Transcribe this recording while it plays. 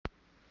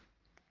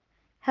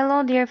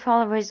Hello dear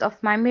followers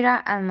of my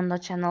Mira El Mundo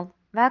channel.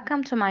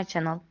 Welcome to my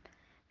channel.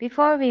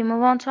 Before we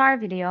move on to our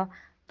video,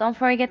 don't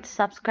forget to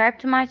subscribe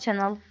to my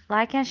channel,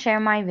 like and share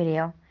my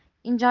video.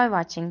 Enjoy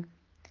watching.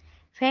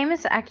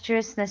 Famous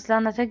actress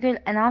Neslihan Atagül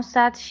announced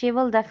that she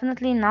will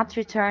definitely not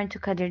return to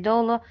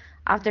Kadir'e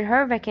after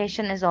her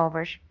vacation is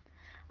over.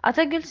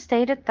 Atagül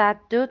stated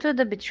that due to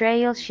the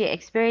betrayal she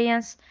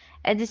experienced,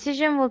 a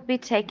decision would be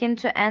taken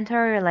to end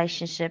her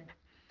relationship.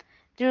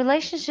 The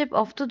relationship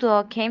of the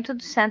duo came to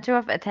the center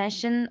of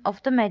attention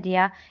of the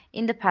media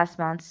in the past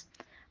months.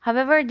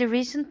 However, the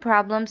recent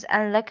problems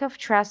and lack of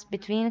trust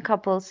between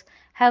couples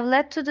have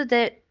led to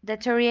the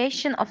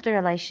deterioration of the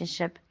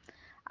relationship.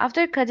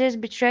 After Kadir's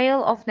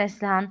betrayal of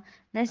Neslihan,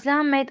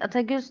 Neslihan made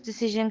Atagül's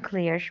decision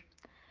clear.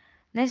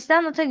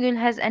 Neslihan Atagül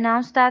has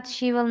announced that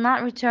she will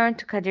not return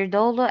to Kadir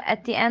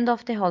at the end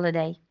of the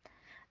holiday.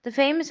 The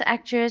famous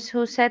actress,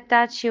 who said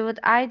that she would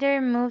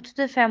either move to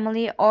the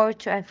family or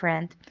to a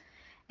friend,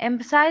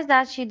 emphasized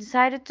that she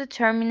decided to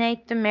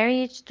terminate the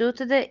marriage due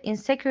to the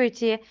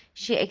insecurity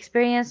she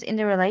experienced in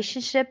the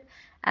relationship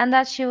and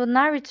that she would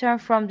not return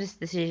from this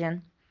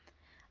decision.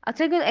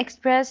 Atagül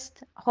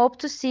expressed hope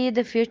to see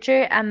the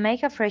future and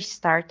make a fresh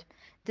start,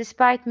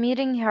 despite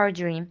meeting her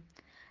dream.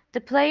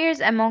 The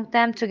players, among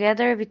them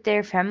together with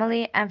their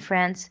family and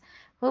friends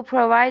who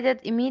provided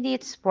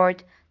immediate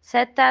support,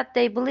 said that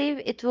they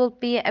believe it will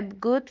be a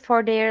good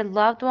for their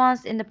loved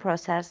ones in the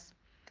process.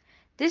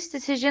 This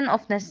decision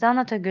of Neslihan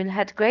Atagül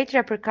had great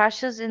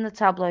repercussions in the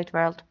tabloid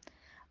world.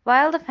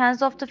 While the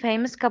fans of the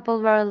famous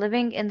couple were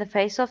living in the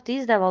face of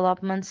these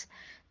developments,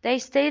 they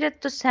stated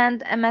to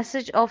send a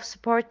message of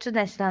support to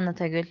Neslihan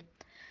Atagül.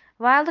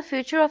 While the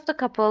future of the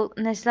couple,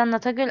 Neslihan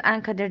Atagül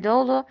and Kadir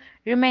Doğulu,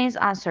 remains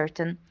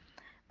uncertain,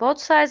 both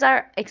sides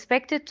are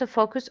expected to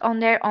focus on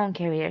their own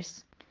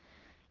careers.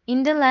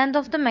 In the land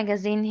of the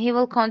magazine, he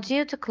will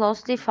continue to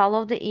closely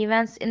follow the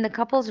events in the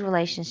couple's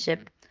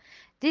relationship.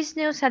 This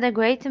news had a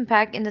great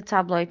impact in the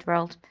tabloid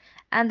world,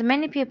 and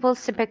many people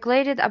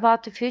speculated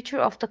about the future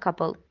of the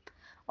couple.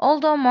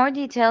 Although more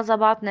details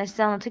about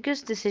Neslihan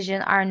Atagül's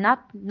decision are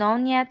not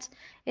known yet,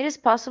 it is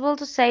possible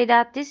to say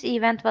that this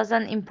event was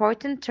an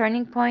important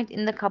turning point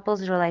in the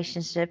couple's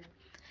relationship.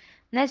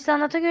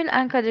 Neslihan Atagül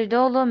and Kadir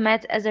Doğulu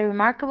met as a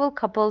remarkable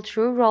couple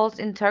through roles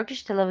in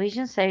Turkish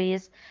television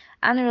series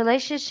and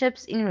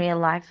relationships in real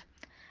life.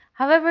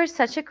 However,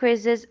 such a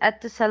crisis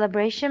at the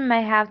celebration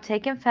may have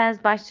taken fans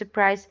by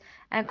surprise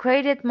and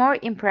created more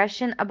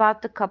impression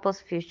about the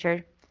couple's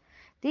future.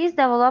 These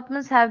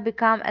developments have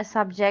become a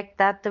subject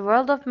that the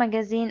world of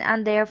magazine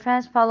and their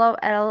fans follow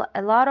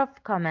a lot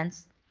of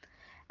comments,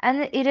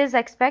 and it is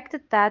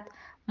expected that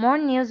more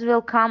news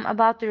will come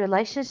about the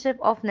relationship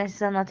of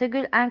Neslihan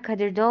Atagül and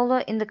Kadir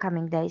Doğulu in the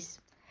coming days.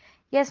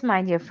 Yes,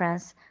 my dear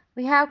friends,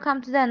 we have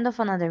come to the end of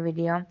another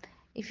video.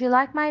 If you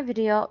like my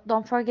video,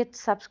 don't forget to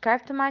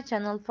subscribe to my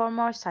channel for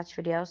more such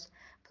videos.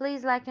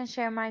 Please like and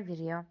share my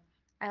video.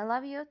 I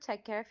love you,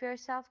 take care of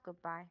yourself,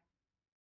 goodbye.